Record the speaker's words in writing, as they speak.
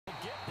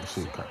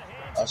Shit,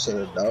 I should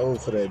have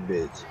dove for that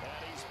bitch.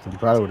 you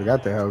probably would have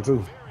got that hell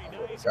too. I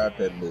would have got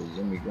that bitch.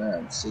 Jimmy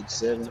Graham,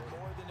 6'7".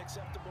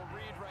 Acceptable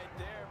read right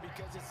there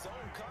because it's zone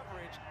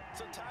coverage,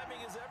 so timing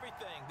is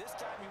everything. This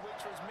time he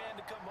waits for his man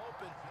to come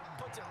open,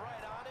 puts it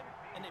right on him,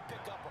 and they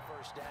pick up a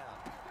first down.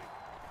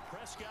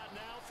 Prescott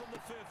now from the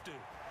 50,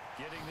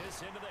 getting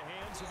this into the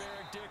hands of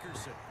Eric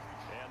Dickerson.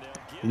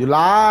 You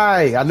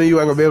lie! I knew you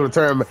weren't gonna be able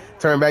to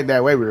turn back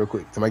that way real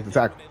quick to make the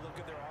tackle. When they look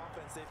at their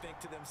offense, they think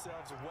to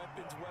themselves,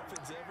 weapons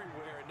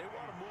everywhere, and they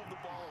want to move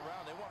the ball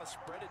around. They want to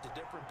spread it to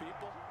different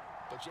people,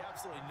 but you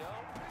absolutely know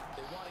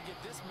they want to get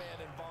this man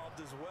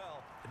involved as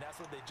well, and that's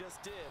what they just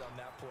did on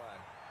that play.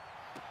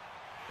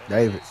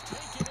 David.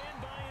 Taken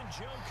in by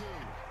Njoku,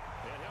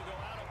 and he'll go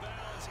out of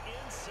bounds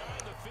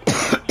inside the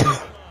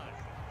 15-yard line.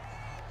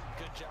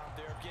 Good job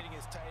there of getting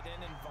his tight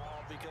end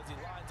involved because he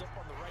lines up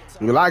on the right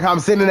side. You like how I'm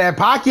sitting in that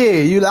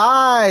pocket? You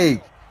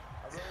like?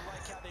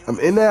 I'm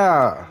in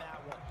there.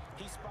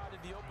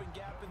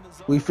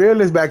 We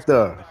fearless back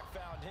there.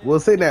 We'll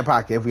sit in that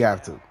pocket if we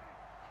have to.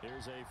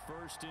 Here's a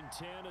 1st and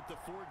 10 at the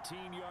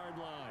 14-yard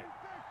line.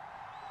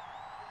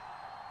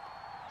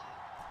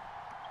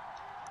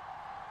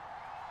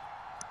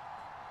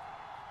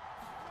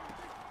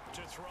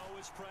 To throw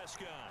is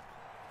Prescott.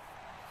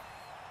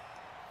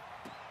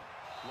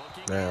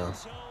 Damn.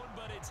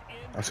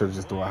 I should have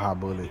just threw a high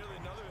bullet.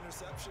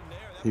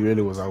 He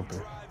really was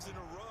open.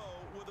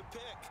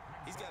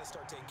 He's got to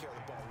start taking care of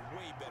the ball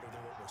way better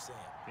than what we're saying.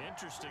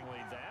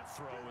 Interestingly, that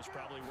throw was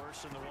probably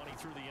worse than the one he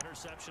threw the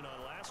interception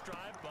on last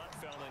drive, but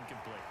fell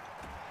incomplete.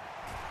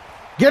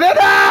 Get in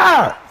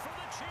there!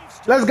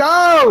 Let's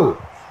go!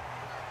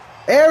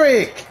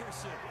 Eric!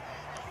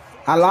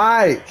 I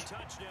like.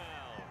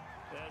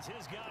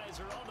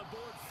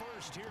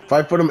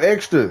 Fight for them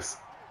extras.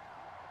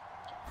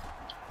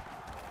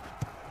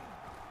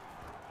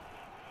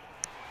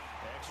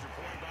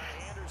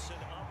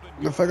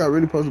 The fuck I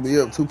really supposed to be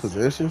up 2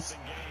 possessions?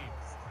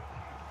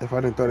 If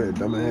I didn't throw that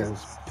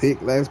dumbass pick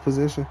last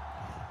possession,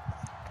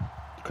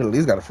 could at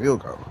least got a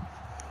field goal.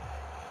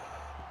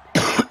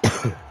 Out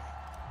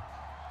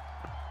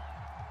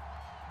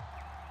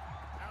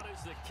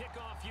is the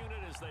kickoff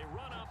unit as they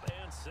run up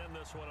and send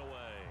this one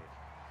away.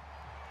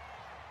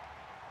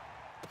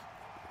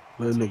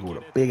 Little nigga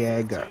with a big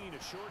ass gun.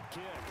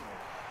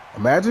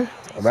 Imagine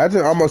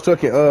almost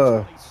chucking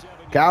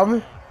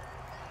Calvin.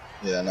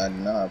 Yeah,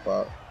 99,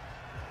 Pop.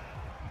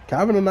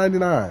 Calvin a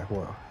 99.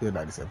 Well, he's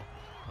 97.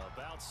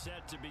 About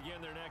set to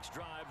begin their next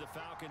drive, the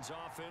Falcons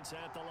offense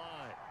at the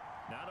line.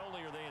 Not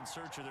only are they in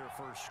search of their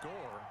first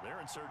score,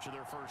 they're in search of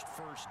their first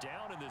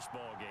down in this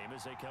ball game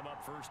as they come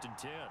up 1st and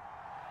 10.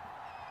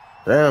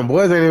 Damn,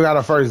 boys ain't even got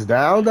a first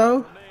down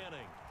though.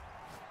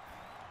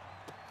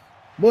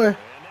 Boy.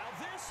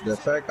 The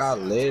fact I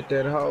led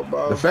that hoe,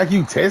 bro. The fact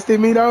you tested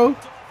me though.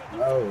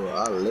 No,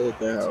 I led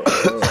that hoe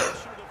up.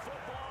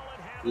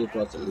 You're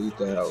supposed to lead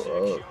that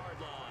hoe up.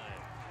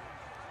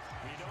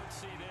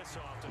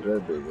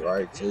 That bitch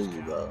right to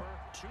you, bro.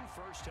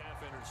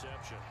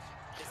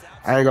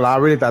 I ain't gonna lie, I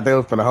really thought they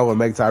was finna hold and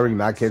make Tyreek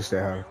not catch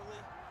that hoe.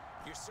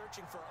 You're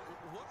searching for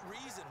what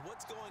reason,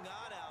 what's going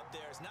on out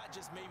there. It's not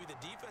just maybe the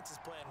defense is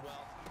playing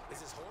well.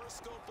 Is his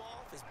horoscope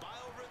off? His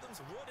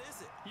biorhythms? What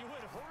is it? You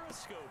went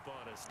horoscope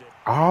on us, Dick.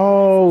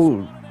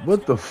 Oh,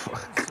 what the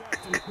fuck?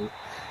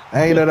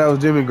 I ain't know that was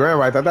Jimmy Graham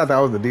right there. I thought that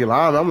was the D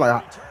lineman. I'm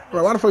like,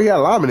 bro, why the fuck he had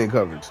lineman in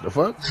coverage? The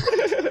fuck?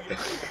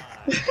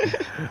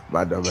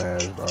 My dumb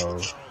ass, bro.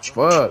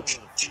 Fuck.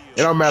 It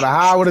don't matter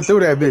how I would have threw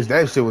that bitch.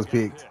 That shit was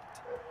picked.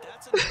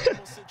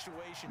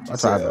 I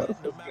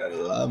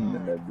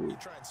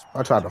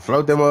tried to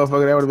float that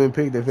motherfucker. That would have been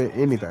picked if it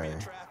anything.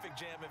 Traffic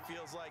jam, it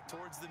feels like,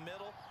 towards the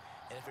middle.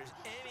 And if there's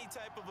any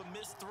type of a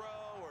missed throw,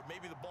 or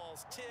maybe the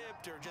ball's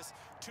tipped, or just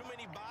too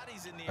many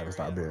bodies in the area,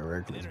 stop being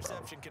reckless, an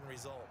interception can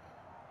result.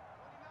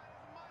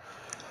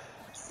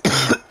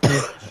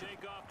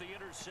 Shake off the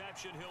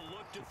interception. He'll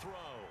look to throw.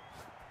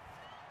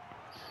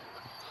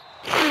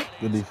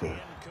 Good defense.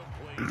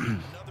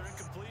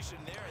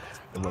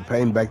 And my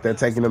Payne back there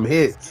taking them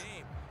hits.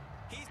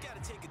 He's got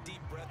to take a deep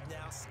breath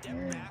now,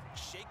 step back,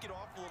 shake it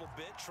off a little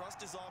bit,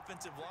 trust his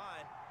offensive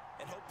line,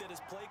 and hope that his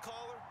play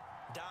caller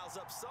dials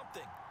up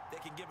something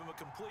that can give him a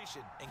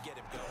completion and get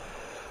him going.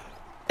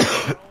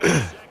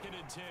 2nd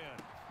and 10.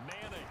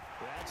 Manning.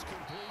 That's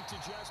complete to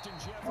Justin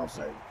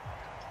Jefferson.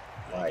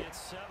 Right.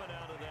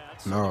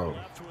 No,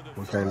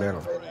 we can't let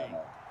him.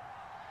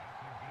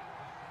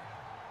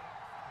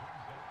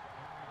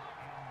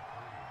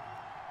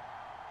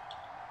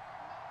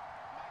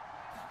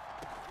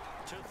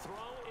 To throw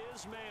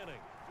is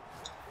Manning.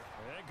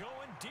 And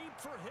going deep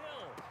for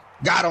Hill.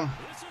 Got him.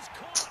 This is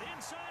caught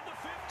inside the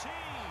 15.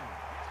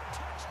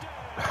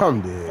 Touchdown.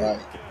 I'm dead. Right.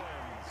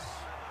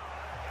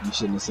 You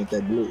shouldn't have sent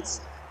that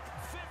blitz.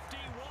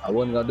 I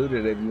wasn't gonna do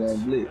that if you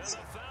want blitz.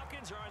 The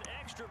Falcons are an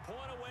extra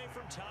point away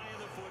from tying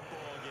the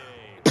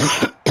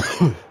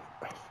football game.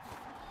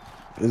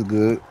 It's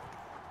good.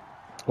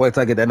 Wait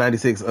till I get that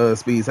 96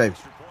 speed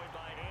safety.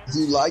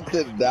 You like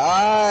to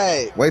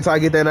die. Wait till I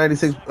get that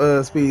 96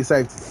 speed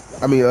safety.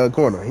 I mean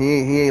corner.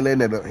 He ain't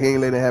letting that. He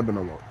ain't letting it happen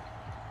no more.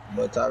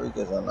 But Tyreek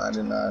is on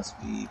 99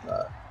 speed.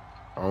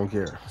 I don't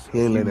care.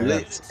 He ain't You letting that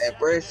happen. blitz and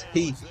press.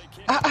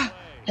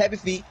 Happy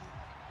feet.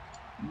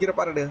 Get up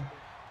out of there.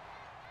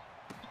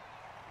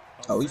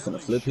 Oh, he's finna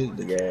flip his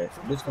big ass.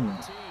 Bitch, come on.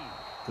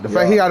 The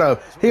fact he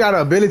got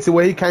an ability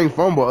where he can't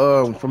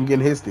fumble from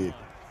getting his stick.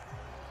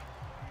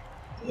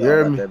 You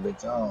don't got that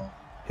bitch on.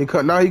 He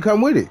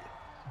come with it.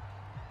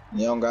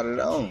 You don't got it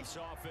on.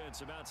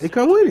 He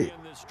come with it.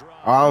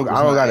 I don't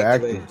got it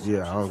active.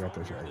 Yeah, I don't got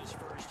that shit active.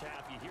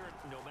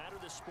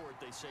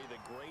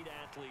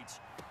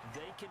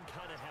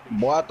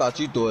 Boy, I thought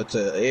you threw it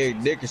to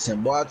Eric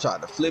Dickerson. Boy, I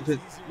tried to flip his.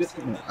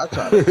 I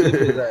tried to flip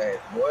his ass,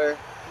 boy.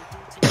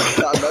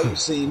 I know you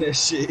seen that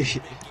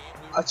shit.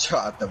 I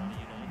tried to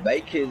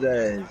bake his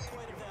ass.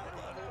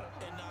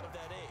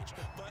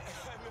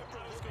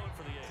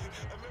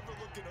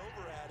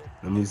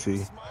 Let me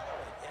see.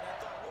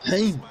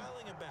 Hey.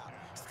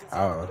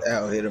 Oh,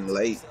 that'll hit him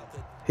late.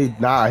 He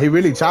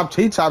really chopped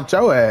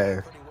your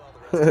ass.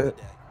 So the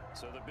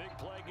big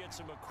play gets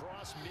him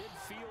across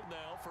midfield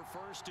now for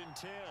 1st and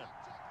 10.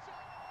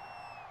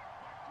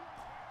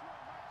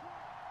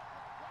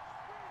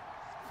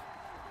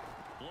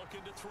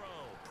 Looking to throw.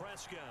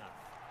 Prescott.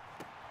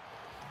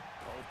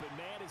 Open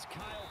man is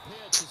Kyle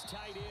Pitts, his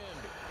tight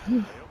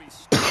end. He'll be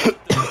stuck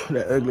at the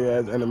That ugly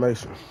ass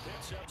animation.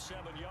 picks up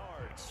 7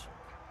 yards.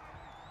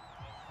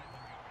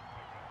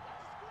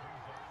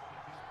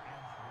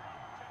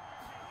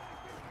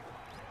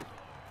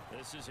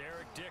 This is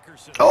Eric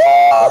Dickerson.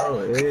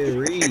 Oh! Hey,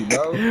 Reed,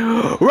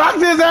 bro. Rocked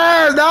his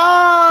ass,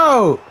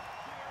 no!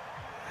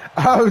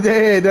 Oh,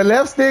 dead. The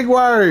left stick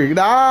work,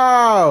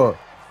 no!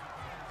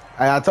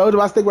 I told you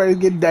my stick work is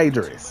getting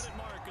dangerous.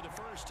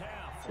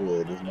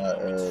 Good, it's not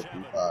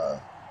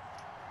 3-5.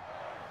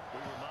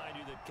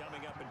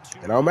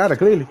 It don't matter,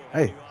 clearly.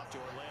 Hey.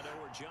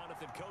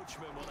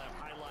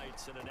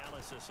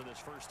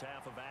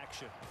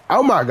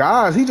 Oh my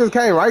gosh, he just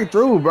came right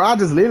through, bro. I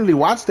just literally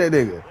watched that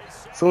nigga.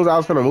 As soon as I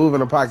was gonna move in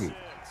the pocket.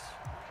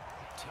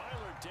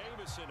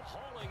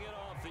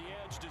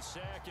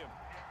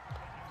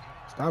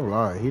 Stop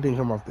lying. He didn't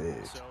come off the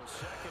edge.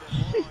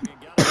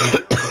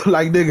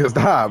 Like, nigga,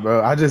 stop,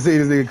 bro. I just see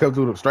this nigga come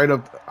through straight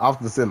up off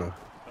the center.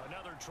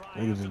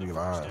 Nigga just be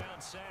lying.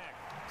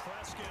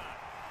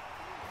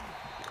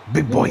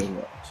 Big boy.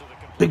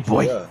 Big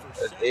boy. Yeah,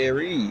 that's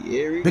Reed.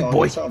 Reed. Big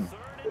boy.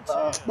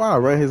 Wow, I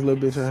run his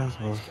little bitch ass.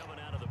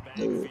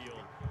 dude.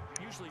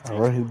 I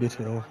run his bitch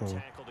ass.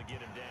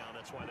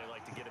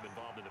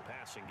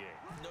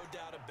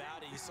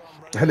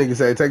 That nigga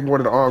said take more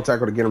than the arm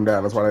tackle to get him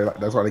down. That's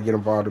why they get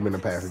involved in the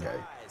passing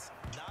game.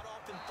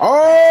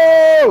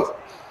 Oh,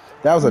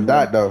 that was a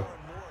dot though.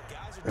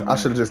 I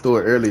should have just threw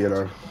it earlier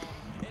though.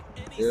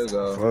 There you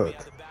go.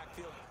 Fuck.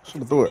 Should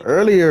have threw it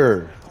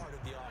earlier.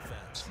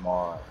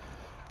 Smart.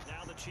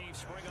 Now the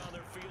Chiefs bring on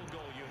their field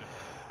goal unit,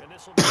 and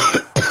this will be a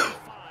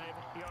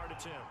 5-yard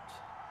attempt.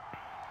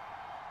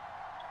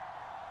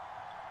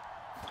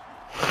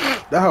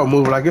 That whole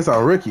move like it's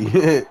on Ricky.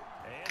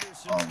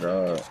 Oh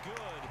god.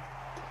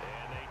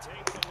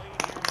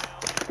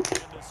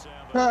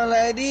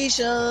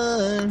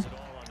 Validation.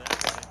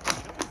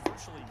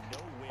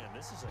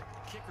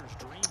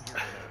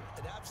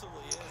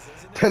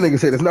 That nigga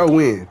said there's no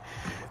win.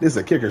 This is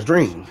a kicker's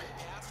dream.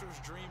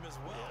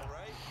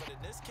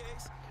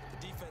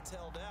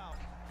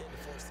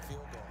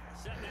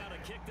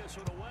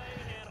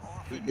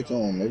 He gets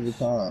on him every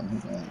time.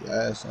 He's on the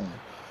ass on him.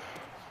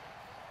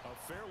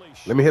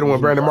 Let me hit him with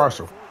Brandon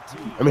Marshall.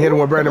 Let me hit him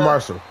with Brandon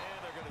Marshall.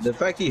 The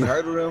fact he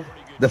hurdled him.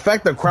 The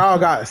fact the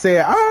crowd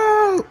said,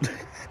 oh.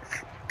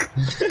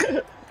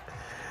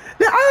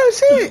 Oh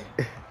shit.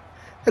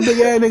 That big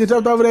ass nigga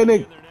jumped over that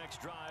nigga.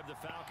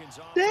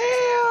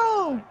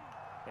 Damn.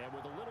 And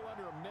with a little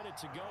under a minute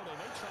to go, they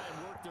may try and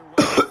work their way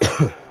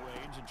to the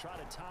range and try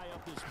to tie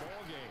up this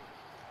ball game.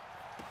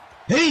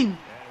 Hey. And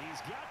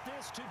he's got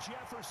this to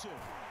Jefferson.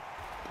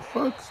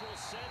 Fuck.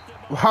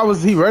 How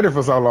was he ready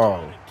for so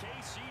long?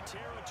 KC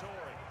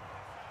territory.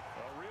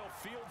 A real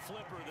field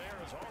flipper there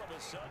as all of a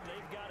sudden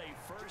they've got a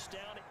first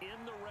down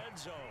in the red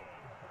zone.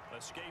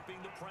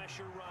 Escaping the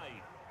pressure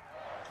right.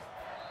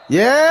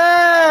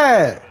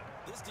 Yeah.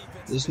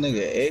 This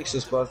nigga X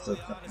is supposed to,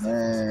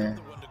 man.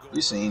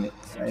 You seen it?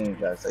 I ain't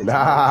gotta say. Nah.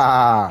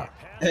 I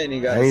ain't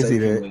even gotta I ain't say see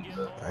too that. much,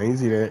 I ain't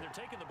see that.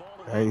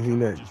 I ain't seen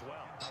that.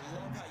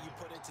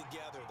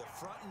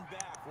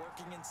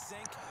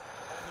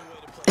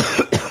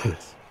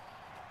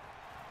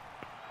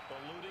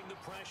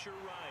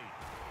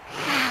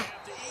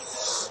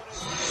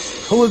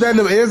 Who was that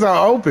in the end zone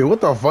open?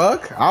 What the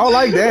fuck? I don't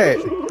like that.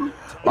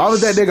 Why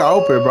was that nigga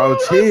open, bro?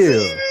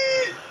 Chill.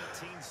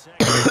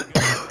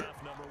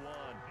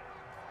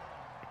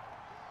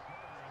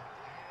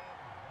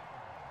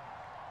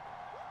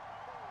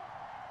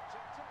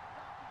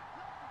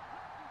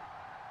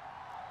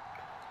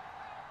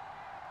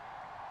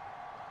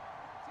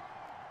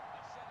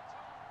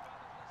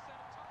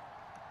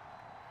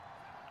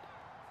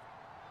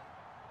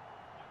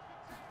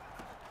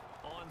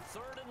 On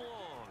 3rd and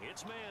long,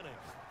 it's Manning.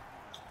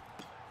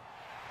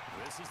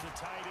 This is the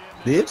tight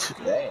end. Bitch.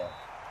 Damn.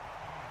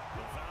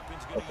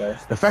 Okay.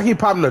 The fact he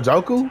popped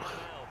Njoku.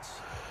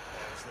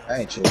 I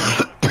ain't chill.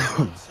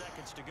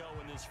 Seconds to go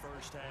in this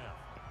first half.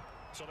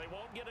 So they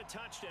won't get a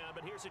touchdown,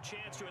 but here's a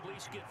chance to at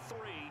least get 3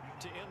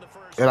 to end the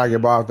first. And I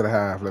get ball after the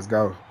half. Let's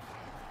go.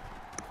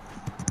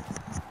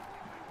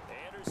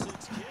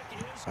 Anderson's kick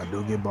is I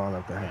do get ball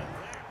after the half.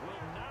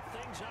 will knock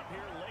things up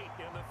here late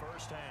in the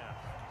first half.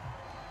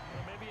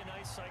 Well, maybe a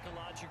nice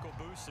psychological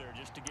boost there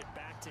just to get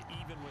back to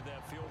even with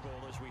that field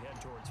goal as we head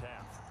towards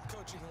half.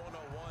 Coaching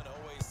 101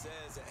 always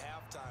says at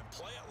halftime,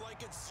 play it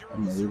like it's 0-0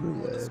 I'm gonna on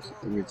leave the his ass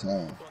every scoreboard.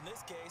 time. Well, in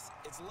this case,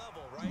 it's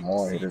level, right?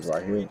 All hitters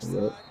right here. Yep.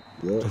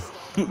 Yep.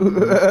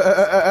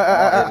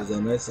 All hitters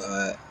on that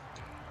side.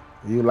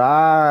 You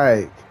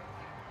like.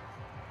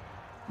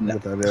 Nah. I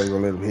thought they were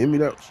going to let him hit me,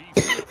 though. Only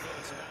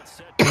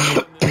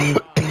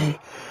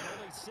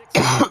 6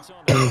 seconds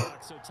on the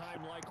clock, so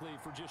time likely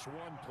for just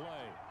one play.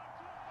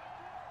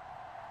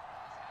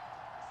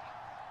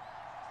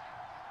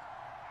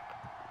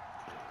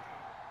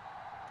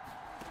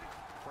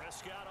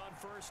 Prescott on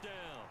first down.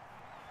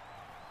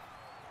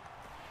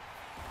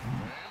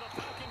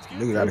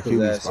 Nigga got a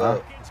QB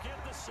spot. Get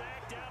the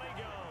sack, down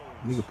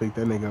he goes. Nigga picked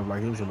that nigga up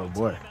like he was a little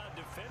boy.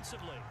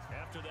 Defensively,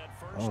 after that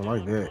I first don't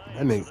like down that. play,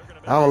 That nigga, so they're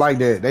gonna I don't like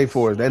that. They be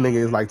forced. That nigga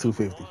is like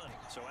 250.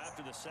 So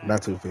after the sack,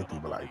 Not they'll 250, come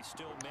but up like with a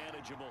still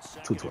manageable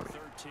second 220.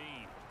 and 13.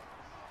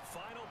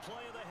 Final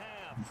play of the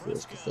half.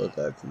 Force the Prescott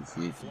fuck out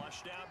 250.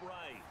 flushed out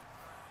right.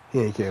 He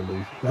ain't can't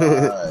lose.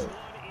 Alright.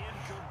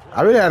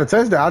 I really had a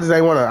touchdown. I just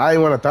ain't want to. I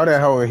ain't want to throw that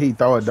hoe and he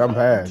throw a dumb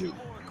pass. You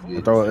Or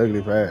did. throw an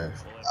ugly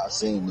pass. I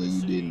seen that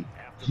you didn't.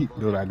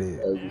 Do what I did.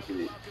 Ugly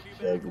shit.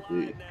 Ugly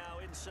shit.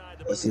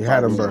 That's He the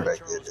had him problem burnt.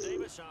 back there,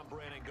 dude.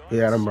 He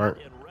had him burnt.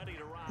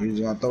 He was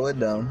gonna throw it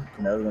down.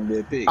 And that was gonna be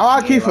a pick. Oh,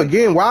 I He keep ain't like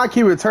forgetting. Why I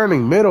keep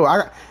returning middle?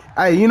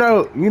 Hey, you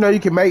know, you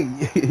can make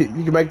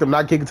you can make them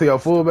not kick it to your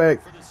fullback.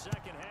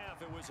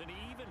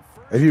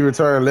 If you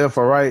return left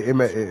or right,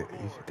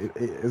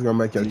 it's gonna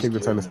make your kick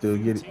returner still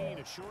get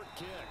it.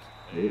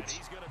 Bitch.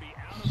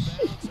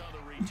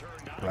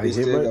 Like It's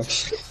hit still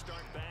much? gonna-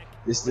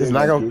 It's still It's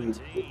not gonna gonna.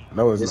 give it.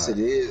 No, it's Yes, not.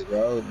 it is,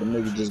 bro. The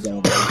nigga just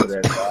gonna go to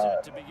that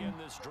side. To begin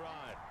this drive.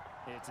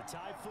 It's a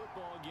tie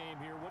football game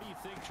here. What do you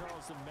think,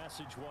 Charles, the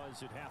message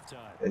was at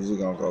halftime? They're just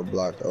gonna go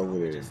blocked over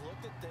there. Just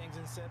looked at things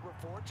and said we're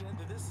fortunate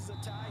that this is a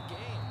tie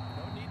game.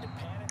 No need to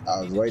panic.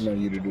 I was waiting on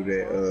you to do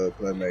that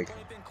playmaker.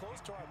 Anything close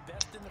to our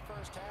best in the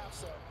first half,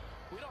 so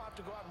we don't have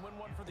to go out and win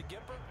one for the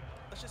Gipper.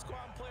 Let's just go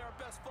out and play our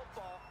best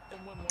football and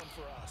win one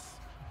for us.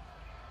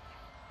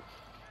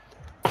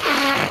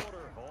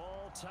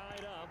 All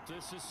tied up.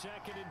 This is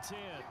 2nd and 10.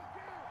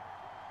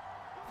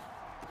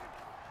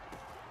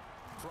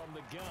 From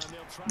the gun,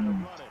 they'll try to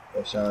run it.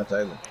 That's Sean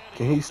Taylor.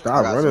 Can he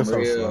stop running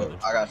so slow?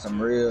 I got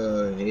some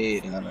real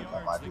head hunting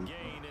on my dude.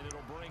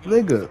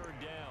 Nigga,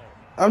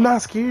 I'm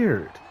not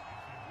scared.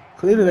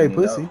 Clearly they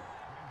pussy.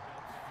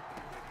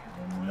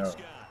 No, none of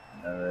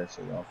that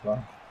shit gonna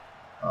fly.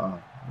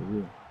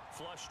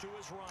 Flush to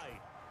his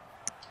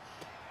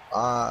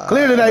right.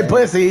 Clearly they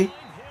pussy.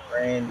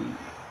 Randy.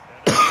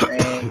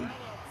 Field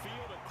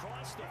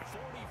across the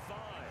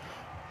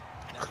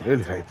 45.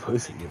 Clearly they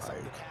pussy.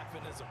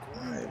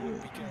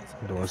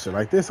 Like doing shit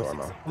like this or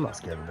no? I'm not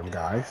scared of them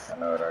guys. I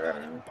know what I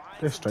gotta do.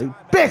 They're straight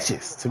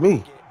bitches to me.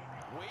 Waiting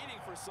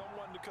for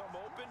someone to come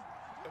open,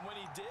 and when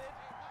he did,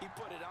 he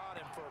put it on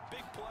him for a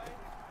big play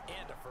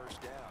and a first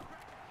down.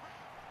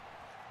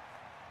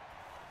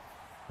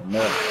 No,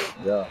 yeah.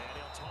 And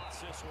he'll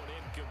toss this one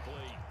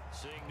incomplete.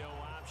 Seeing no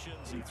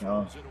options, he Yeah.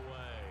 throws it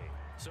away.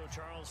 So,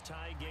 Charles,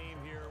 tie game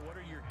here. What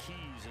are your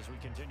keys as we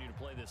continue to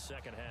play this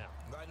second half?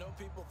 I know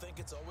people think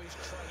it's always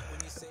trite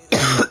when you say the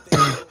same thing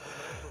over and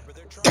over, but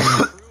they're trying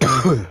to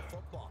prove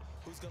football.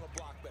 Who's going to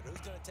block better? Who's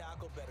going to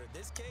tackle better? In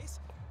this case,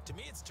 to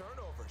me, it's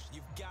turnovers.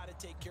 You've got to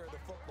take care of the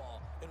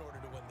football in order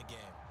to win the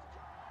game.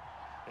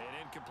 An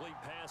incomplete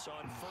pass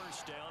on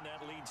first down.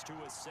 That leads to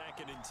a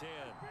 2nd and 10.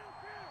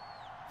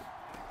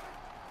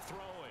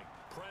 Throwing.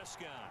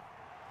 Prescott.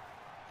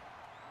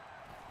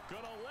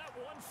 Gonna let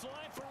one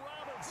fly for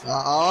Robinson.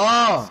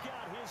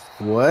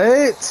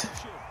 What?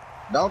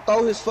 Don't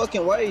throw his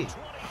fucking way.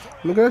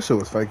 Look, that shit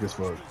was fake as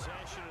fuck.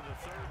 Possession of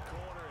the 3rd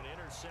quarter and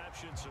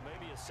interception, so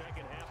maybe a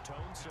second half tone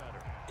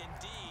setter.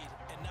 Indeed,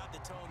 and not the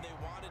tone they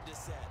wanted to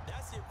set.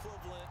 That's the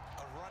equivalent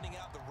of running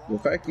out the wrong. The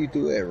fact you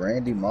threw at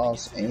Randy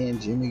Moss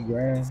and Jimmy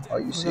Graham, are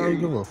you I don't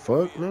serious? give a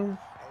fuck, man.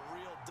 A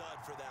real dud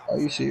for that. Are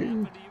you serious?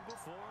 Happened to you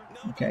before?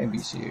 You can't be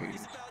serious.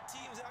 It's about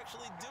teams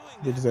actually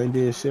doing Bitches ain't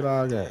did shit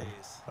all game.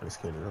 I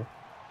just kidding, though.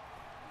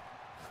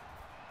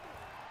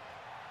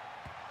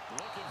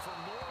 Looking for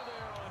more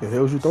there on The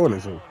hell was you throwing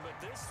it to? but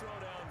this throw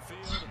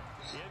downfield,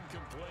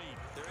 incomplete.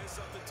 There is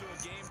something to a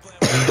game plan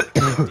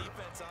when you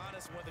defense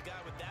honest with a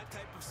guy with that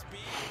type of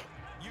speed.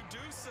 You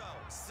do so.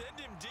 Send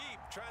him deep.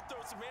 Try and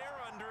throw some air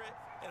under it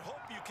and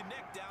hope you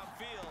connect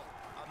downfield.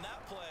 On that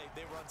play,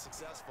 they were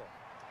unsuccessful.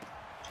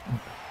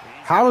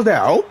 How was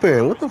that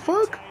open? What the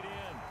fuck? Tight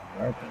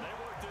end. And they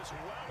work this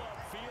well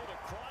upfield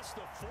across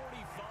the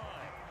 45.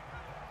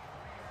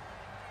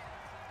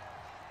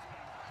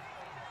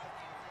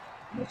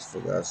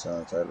 Forgot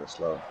Sean Taylor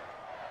slow.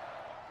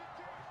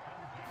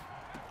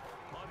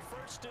 On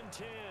 1st and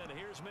 10,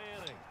 here's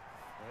Manning.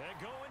 And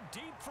going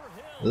deep for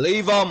him.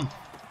 Leave him.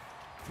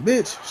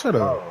 Bitch, shut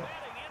up. Manning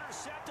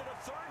intercepted a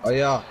third Oh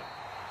yeah. time.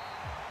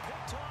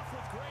 Picked off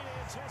with great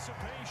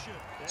anticipation.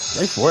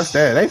 They forced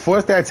that. They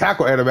forced that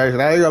tackle animation.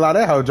 I ain't gonna lie,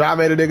 that hoe drive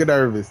made a nigga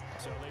nervous.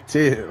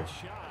 Chill.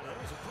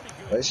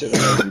 They should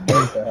have made you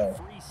break that hoe.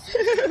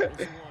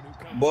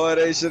 Boy,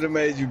 they should have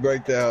made you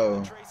break that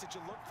hoe. Trace that you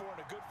look for in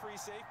a good free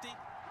safety,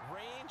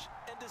 range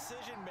and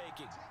decision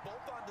making,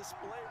 both on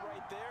display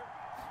right there.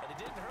 And it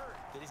didn't hurt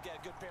that he's got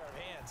a good pair of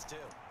hands too.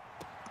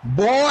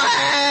 Boy,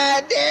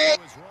 Dick.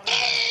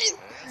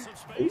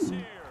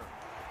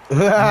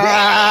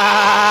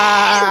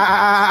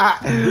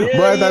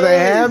 Boy, thought they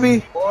had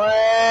me. Boy.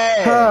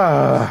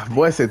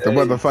 Boy said the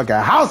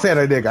motherfucking house had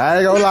a nigga. I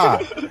ain't gonna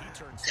lie.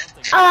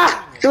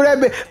 Do that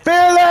bitch.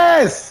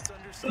 Fearless.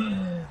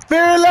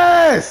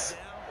 Fearless.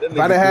 If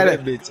I done had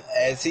it, bitch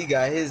ass, he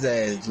got his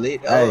ass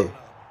lit hey, up.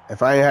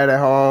 if I ain't had that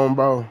home,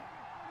 bro,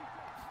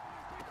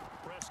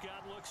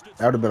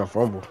 that would have been a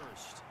fumble.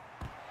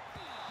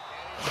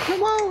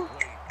 Come on.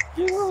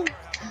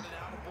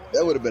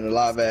 That would have been a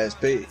live ass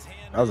pick.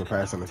 That was a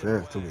pass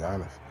interference, to be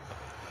honest.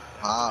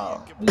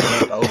 Wow.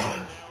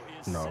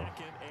 No.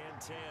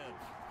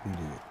 He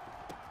did.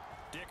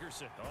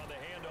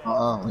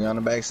 We on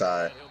the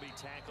backside.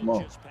 Come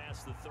on.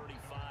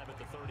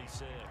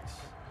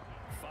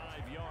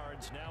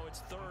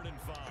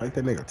 I think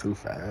that nigga too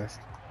fast.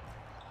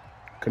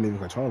 Couldn't even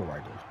control it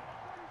right there.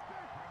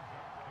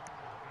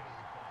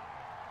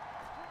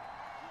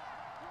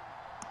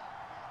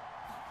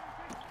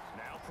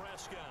 Now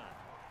Prescott.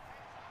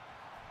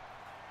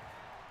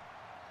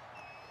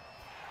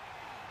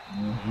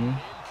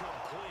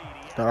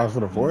 Thought I was for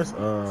the force?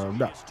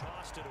 No.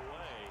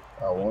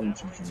 I wanted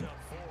to.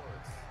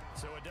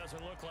 So it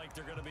doesn't look like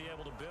they're going to be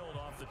able to build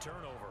off the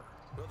turnover.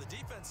 Well, the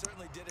defense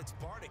certainly did its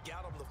part. It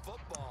got them the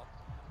football.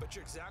 But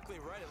you're exactly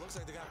right. It looks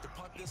like they're going to have to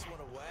punt this one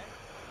away.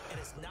 And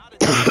it's not a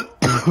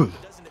turnover.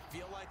 Doesn't it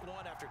feel like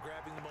one after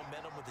grabbing the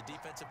momentum with the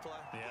defensive play?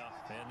 Yeah,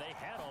 and they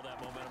had all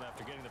that momentum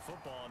after getting the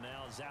football, and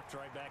now zapped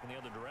right back in the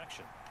other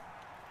direction.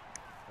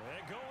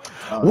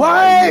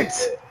 What?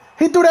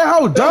 He threw that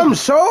whole dumb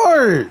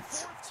short.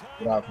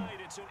 Bro,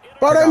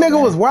 that nigga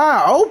was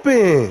wide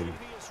open.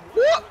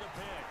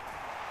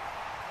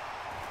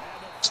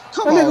 That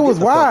nigga was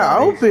wide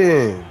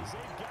open.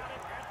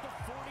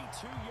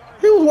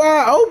 He was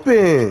wide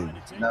open.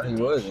 No, he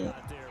wasn't.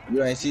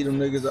 You ain't see them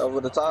niggas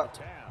over the top?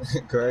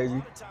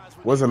 Crazy.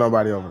 Wasn't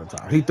nobody over the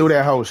top. He threw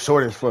that whole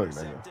short as fuck,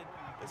 nigga.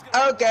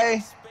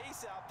 Okay.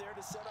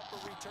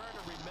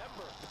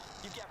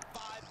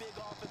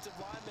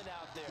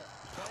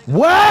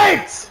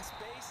 What?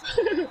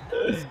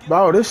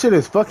 Bro, this shit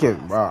is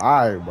fucking, bro.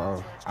 Alright,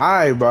 bro.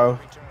 Alright, bro.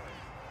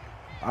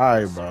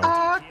 Alright, bro.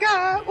 I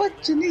got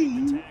what you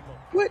need.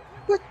 What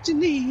you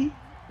need.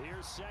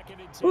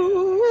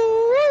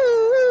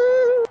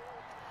 Ooh.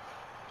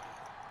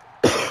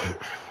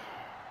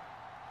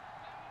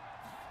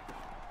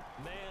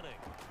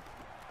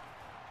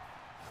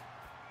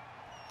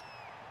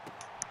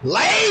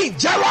 Lay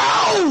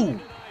Jerome.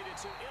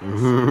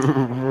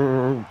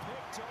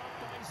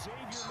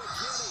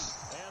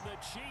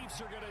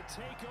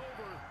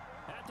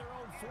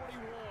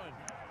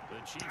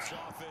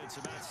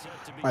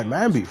 Like,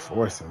 man, be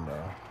forcing,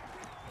 bro.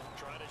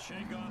 Trying to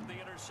shake off the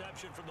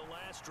interception from the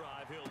last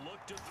drive. He'll look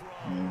to throw.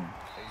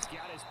 He's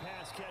got his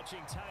pass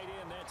catching tight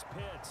end. That's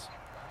Pitts.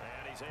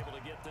 And he's able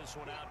to get this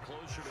one out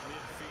closer to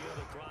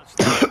midfield across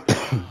the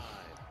line.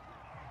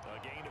 A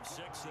gain of 6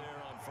 there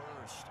on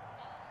first.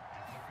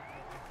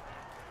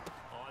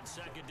 On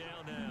second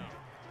down now,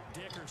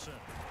 Dickerson.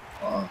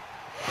 And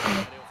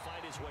he'll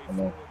fight his way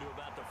forward to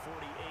about the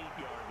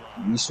 48-yard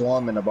line. You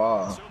swarming the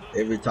ball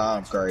every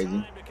time,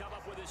 crazy.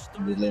 Just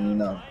letting you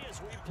know.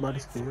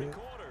 Nobody's scared.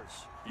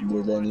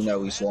 Just letting you know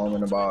we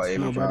swarming the ball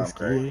every time,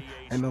 crazy.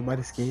 Ain't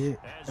nobody scared.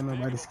 Ain't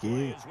nobody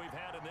scared. We've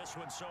had in this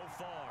one so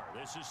far.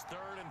 This is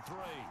 3rd and 3.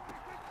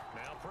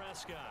 Now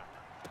Prescott.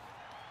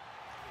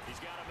 He's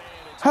got a man.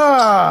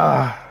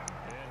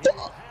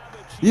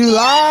 You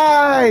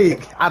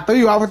like? I threw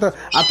you off with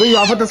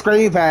the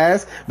screen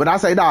pass, but I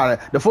say nah,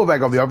 the fullback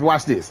gonna be open.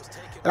 Watch this.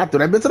 And I threw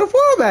that bitch to the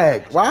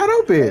fullback, wide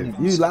open.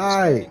 You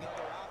like?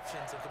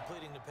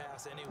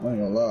 I ain't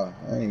gonna lie,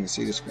 I ain't even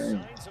see the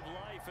screen.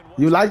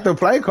 You like the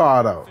play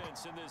call though.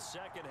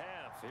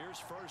 Here's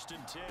 1st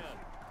and 10.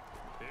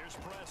 Here's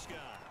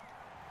Prescott.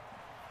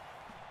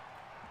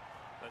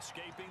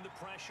 Escaping the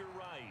pressure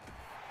right.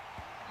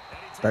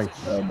 Thank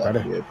you,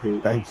 brother.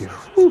 Thank you.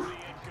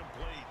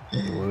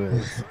 It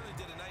was.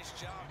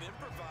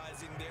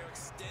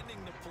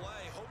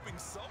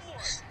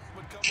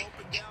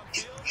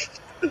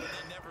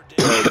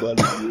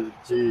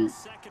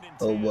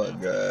 Oh my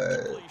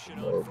god.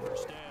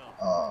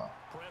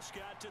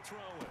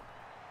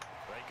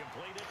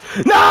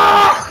 No!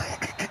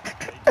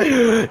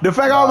 The fact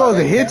I almost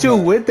hit you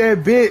with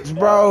that bitch,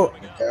 bro.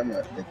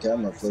 The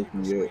camera flipped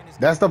me up.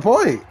 That's the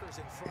point.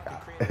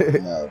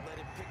 No.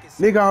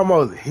 Nigga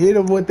almost hit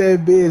him with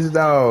that bitch,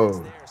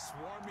 though.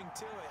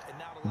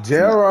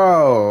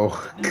 Jero.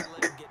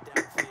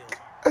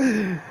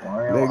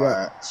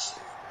 Nigga.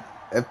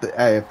 If the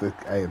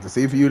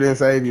CPU didn't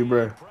save you,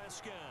 bro.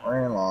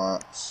 Ran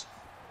Lawrence.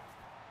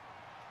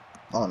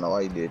 I don't know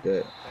why you did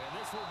that.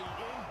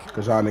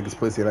 Cause y'all niggas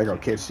pussy, they gonna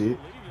catch shit.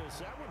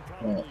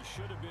 Yeah.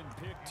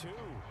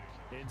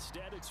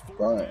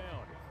 Right.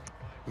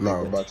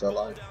 No. Think about your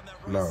life.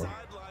 No.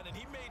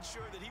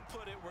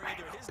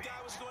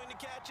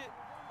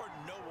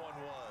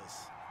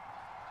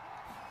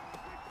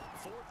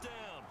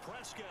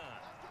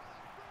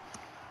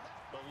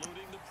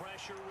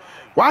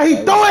 Why he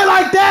throw it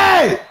like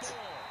that?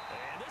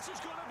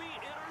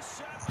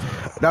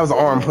 That was an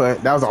arm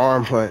punt. That was an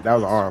arm punt. That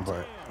was an arm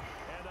punt.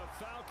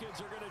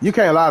 You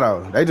can't lie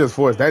though. They just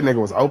forced that nigga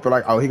was open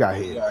like, oh, he got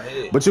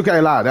hit. But you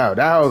can't lie though.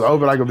 That was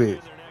open like a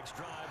bitch.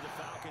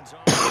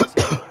 And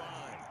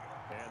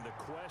the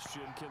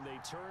question, can they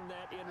turn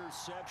that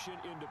interception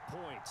into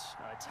points?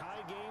 A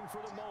tie game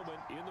for the moment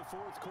in the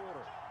fourth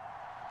quarter.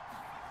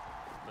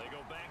 They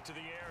go back to the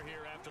air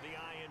here after the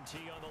INT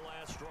on the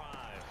last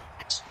drive.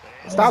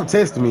 Stop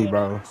testing me,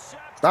 bro.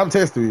 Stop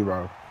testing me,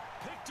 bro.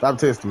 Stop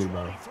testing me,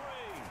 bro.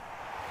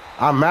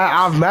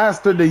 I've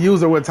mastered the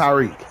user with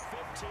Tyreek. This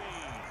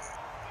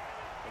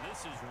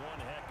is one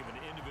heck of an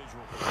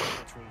individual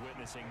performance we're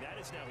witnessing. That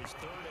is now his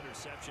third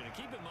interception. And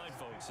keep in mind,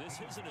 folks,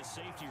 this isn't a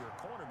safety or a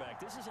cornerback.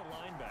 This is a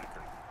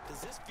linebacker. Does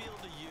this feel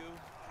to you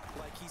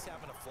like he's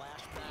having a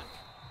flashback?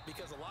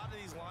 Because a lot of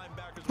these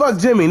linebackers... Fuck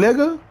Jimmy,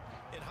 nigga.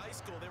 In high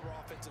school, they were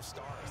offensive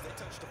stars. They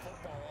touched the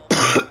football all the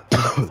time.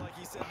 It's like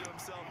he said to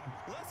himself,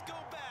 let's go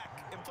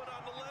back and put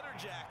on the leather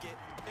jacket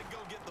and go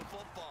get the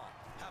football.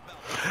 How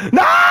about that?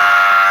 No!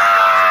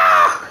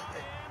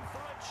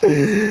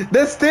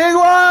 The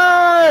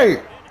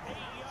Stingray!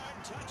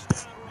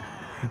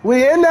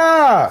 We in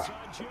there!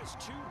 Just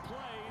 2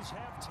 plays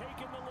have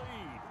taken the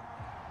lead.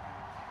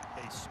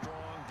 A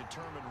strong,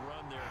 determined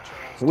run there,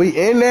 Charles. We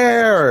in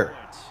there.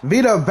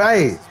 Vita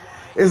Bay.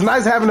 It's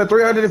nice having a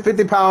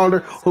 350-pounder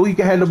who you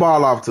can hand the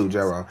ball off to,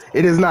 Jero.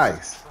 It is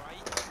nice.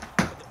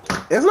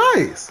 It's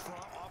nice.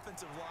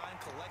 Offensive line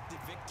collected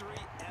victory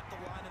at the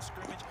line of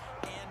scrimmage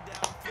and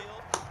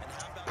downfield. And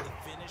how about the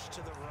finish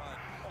to the run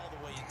all the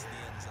way into the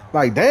end zone?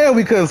 Like, damn,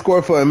 we couldn't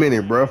score for a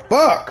minute, bro.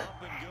 Fuck.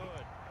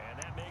 And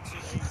that makes it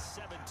a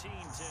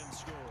 17-10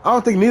 score. I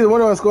don't think neither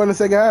one of us scored in the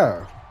second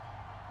half.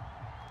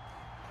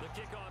 The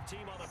kickoff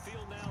team on the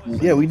field now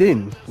is Yeah, we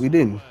didn't. We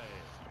didn't.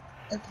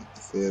 I think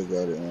the field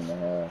got it in the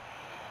half.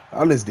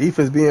 All this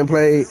defense being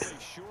played. a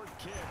short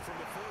kick from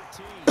the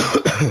 14. They will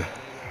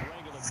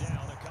wrangle it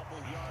down a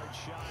couple yards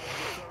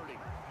shy of the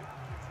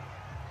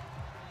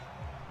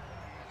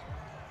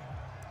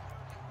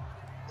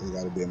 30. It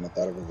got to be a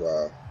methodical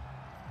drive.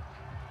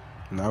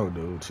 No,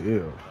 dude,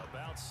 chill.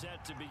 About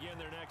set to begin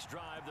their next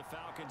drive, the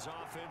Falcons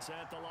offense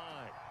at the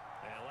line.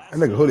 That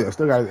nigga Julio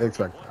still got his X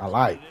factor. I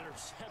like.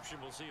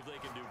 Interception. We'll see if they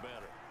can do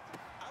better.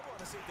 I want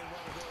to see if they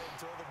want to go ahead and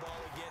throw the ball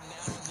again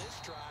now in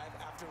this drive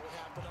after what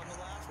happened on the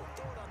last one.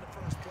 Throw it on the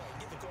first play.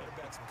 Give the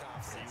quarterback some See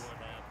confidence. what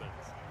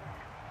happens.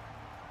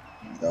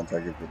 Don't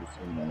take it for the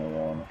team on the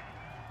run.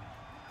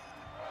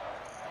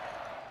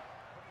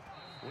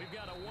 We've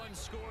got a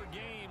one-score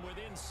game with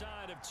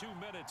inside of 2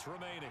 minutes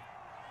remaining.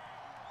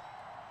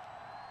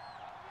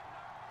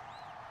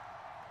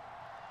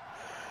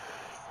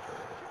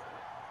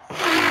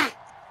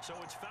 So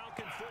it's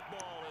Falcon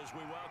football as we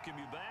welcome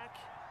you back.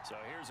 So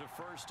here's a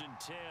 1st and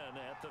 10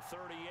 at the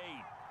 38.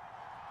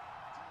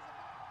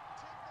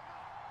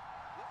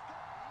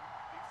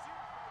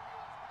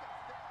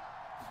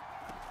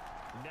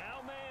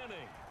 Now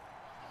Manning.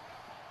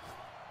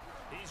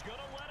 He's going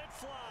to let it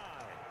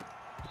fly.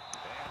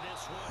 And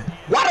this one is...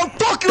 Why the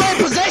fuck you ain't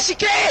possession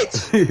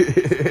catch?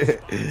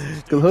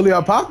 Because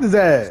Julio popped his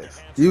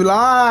ass. You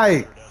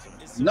lied.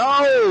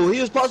 No,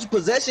 he was supposed to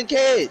possession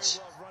catch.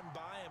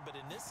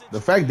 The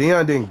fact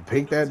Deion didn't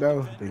pick that,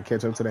 though, didn't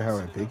catch up to the hell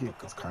and pick it,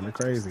 it's kind of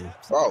crazy.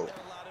 Bro.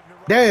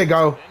 There you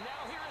go.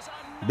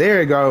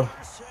 There you go. Deion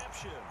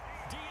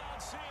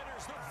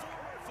Sanders, the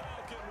former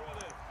Falcon,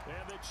 with it.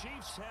 And the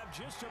Chiefs have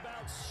just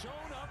about sewn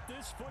up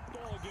this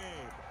football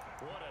game.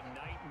 What a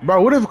nightmare.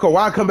 Bro, what if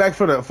Kawhi come back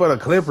for the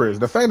Clippers?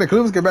 The fact that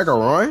Clippers get back a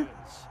run?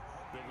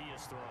 That he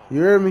has thrown.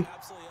 You hear me?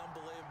 Absolutely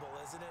unbelievable,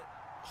 isn't it?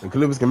 The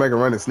Clippers can make a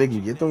run and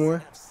sneaky get them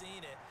one. I've seen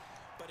it,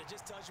 but it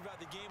just tells you about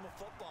the game of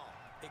football.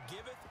 It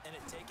giveth and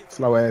it taketh.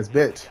 Slow ass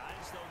bitch.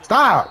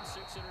 Stop.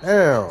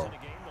 Damn.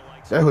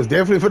 That was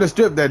definitely for the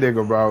strip, that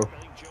nigga, bro.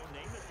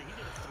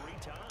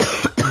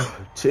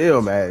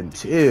 Chill, man.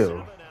 Chill.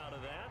 Out of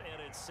that,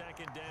 and it's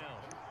 2nd down.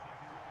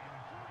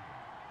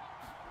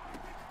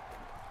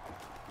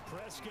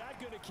 Prescott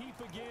going to keep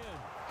again.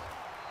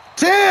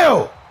 Chill.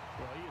 Well,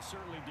 he is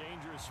certainly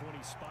dangerous when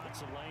he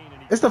spots a lane.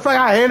 And he It's the fact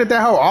I handed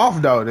that hoe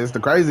off, though. That's the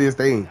craziest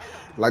thing.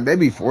 Like, they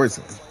be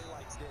forcing.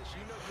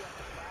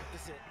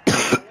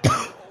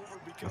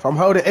 If I'm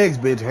holding X,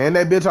 bitch, hand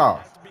that bitch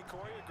off. To be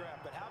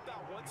choreographed, but how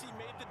about once he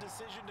made the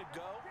decision to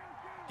go,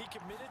 he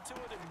committed to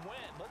it and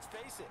went. Let's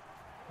face it,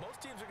 most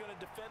teams are going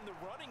to defend the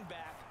running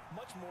back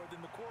much more than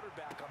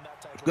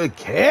Good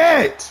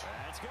catch.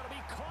 That's going to be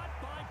caught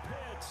by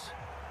Pitts.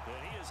 And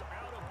he is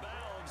out of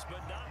bounds,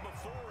 but not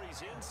before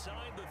he's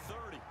inside the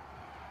 30.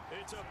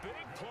 It's a big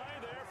play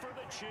there for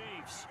the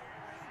Chiefs.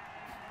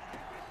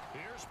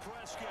 Here's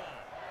Prescott.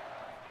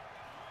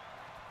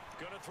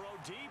 Going to throw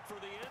deep for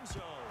the end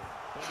zone.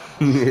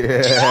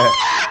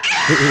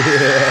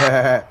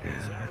 Yeah.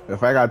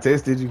 If I got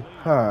tested you,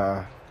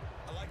 huh?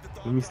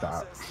 Let me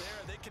stop.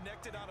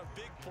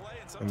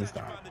 Let me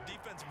stop.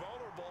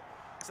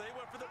 So they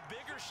went for the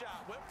bigger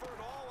shot, went for it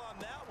all on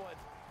that one.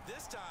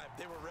 This time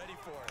they were ready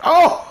for it.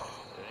 Oh!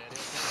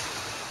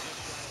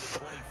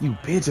 You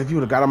bitch, if you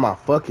would have got on my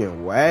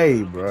fucking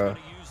way, bruh.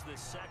 Use the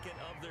second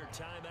of their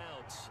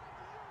timeouts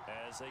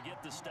as they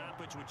get the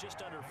stoppage with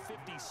just under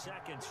 50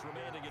 seconds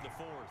remaining in the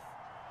fourth.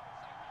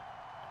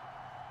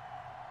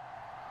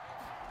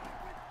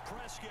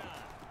 Prescott.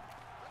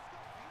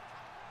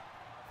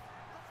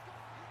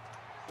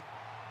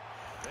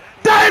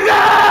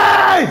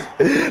 David!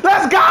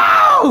 Let's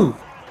go!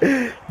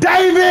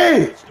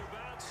 David!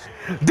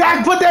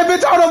 Dak put that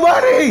bitch on the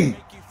money!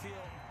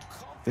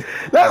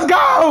 Let's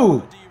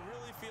go!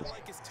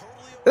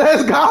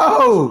 Let's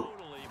go!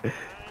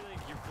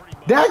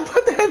 Dak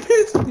put that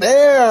bitch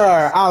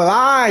there. I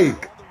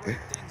like.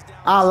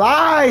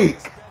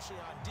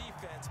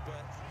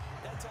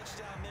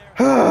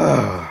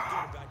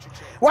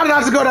 Why did I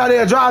just go down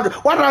there and drive?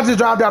 Why did I just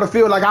drive down the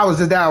field like I was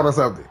just down or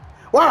something?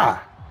 Why?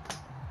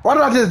 Why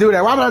did I just do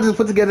that? Why did I just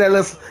put together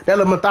that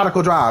little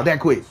methodical drive that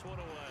quick?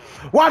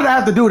 Why did I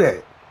have to do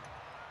that?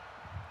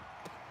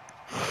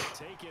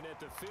 Taken at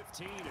the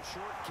 15, a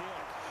short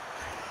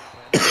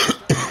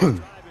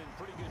kick.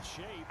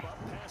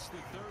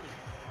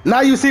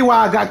 Now you see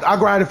why I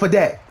grinded for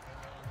that.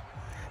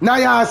 Now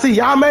y'all see,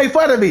 y'all made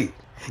fun of me.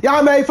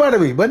 Y'all made fun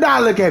of me, but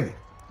now look at me.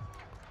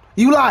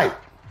 You like.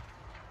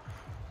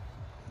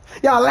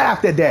 Y'all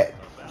laughed at that.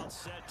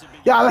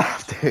 Y'all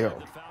laughed at him.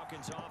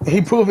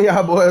 He proving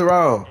y'all boys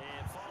wrong.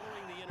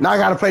 Now I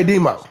gotta play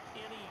Demo.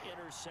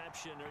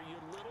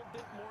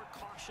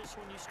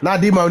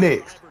 Not Demo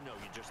next.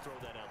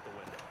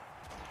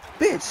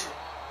 Bitch.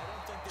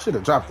 Should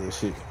have dropped that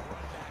shit.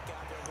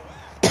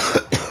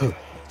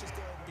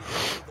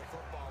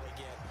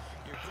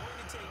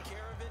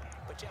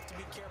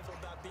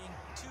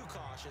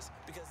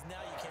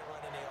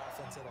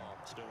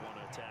 Still want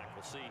to attack.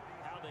 We'll see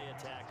how they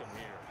attack him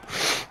here.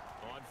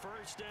 On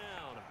first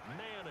down,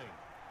 Manning.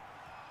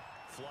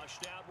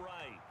 Flushed out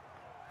right.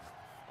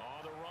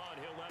 On the run,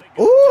 he'll let it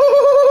go.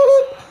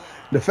 Ooh!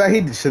 The fact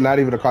he should not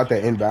even have caught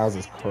that inbounds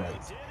is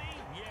crazy.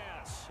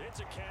 Yes, it's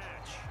a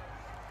catch.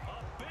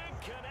 A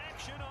big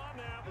connection on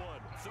that one.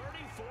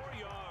 34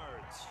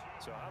 yards.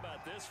 So how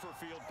about this for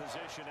field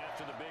position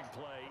after the big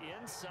play?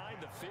 Inside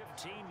the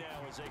 15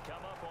 now as they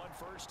come up on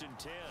first and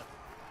 10.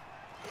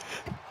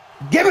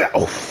 Give it.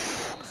 Oh.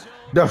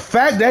 The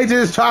fact they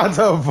just tried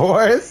to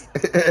avoid.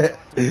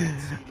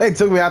 They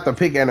took me out the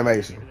pick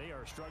animation. They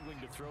are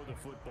struggling to throw the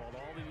football.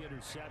 All the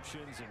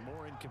interceptions and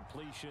more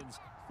incompletions.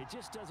 It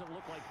just doesn't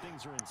look like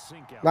things are in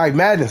sync out. Like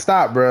Madden,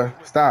 stop, bro.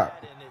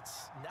 Stop.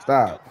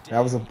 Stop. That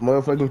was a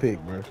motherfucking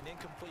pick, bro. An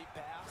incomplete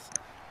pass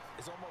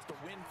is almost a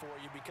win for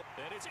you because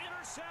And it's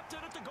intercepted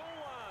at the goal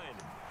line.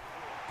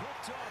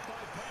 Picked off by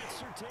Pat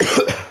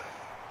Surtain.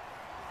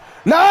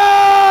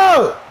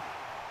 No!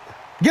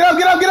 Get up,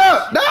 get up, get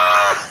up! No!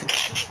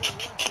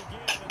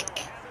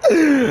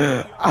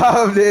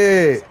 I'm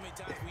dead. so many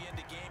times we end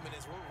the game and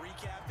as we're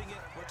recapping it,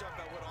 we're talking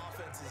about what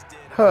offenses did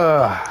in the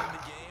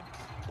game.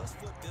 Let's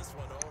flip this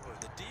one over.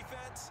 The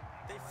defense,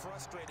 they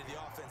frustrated the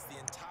offense the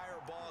entire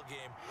ball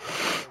game.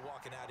 They're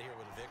walking out of here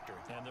with a victory.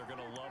 And they're going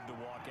to love to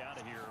walk out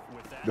of here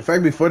with that. The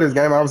fact before this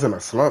game, I was in a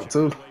slump,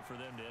 too. Way for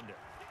them to end it.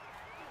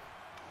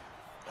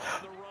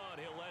 On the run,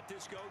 he'll let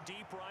this go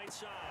deep right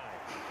side.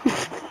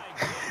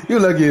 You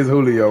lucky as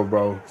Julio,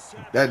 bro.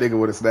 That nigga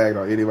would have snagged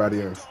on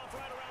anybody else.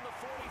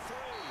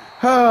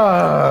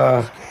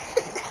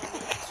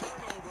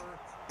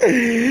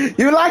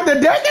 You like the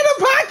deck in the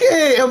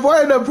pocket,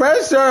 avoiding the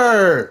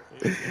pressure.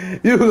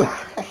 You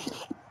like.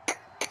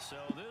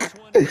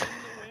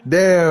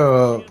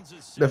 Damn.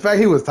 The fact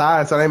he was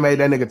tired, so they made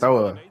that nigga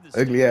throw a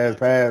ugly ass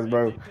pass,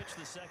 bro.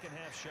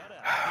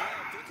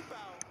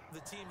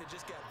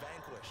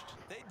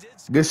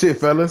 Good shit,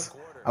 fellas.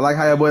 I like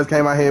how y'all boys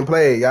came out here and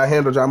played. Y'all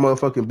handled y'all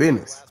motherfucking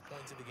business.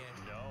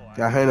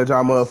 Y'all handled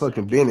y'all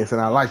motherfucking business, and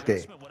I like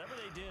that. Whatever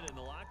they did in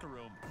the locker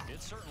room,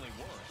 it certainly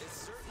worked. It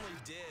certainly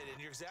did,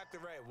 and you're exactly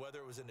right. Whether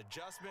it was an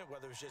adjustment,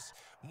 whether it was just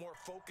more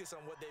focus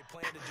on what they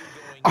plan to do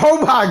going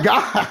Oh my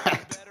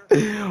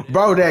God.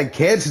 Bro, that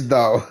catch,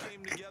 though.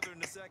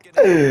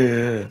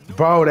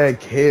 Bro, that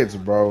catch,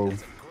 bro.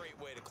 Great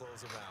way to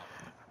close them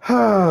out.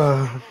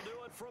 We'll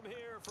do it from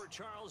here for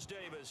Charles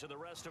Davis and the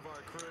rest of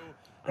our crew.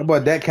 That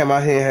boy Dak came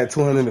out here and had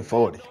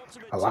 240.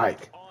 I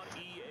like.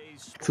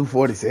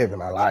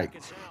 247, I like.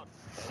 Check us out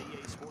at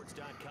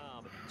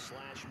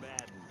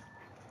easports.com/Madden.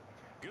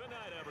 Good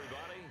night,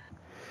 everybody.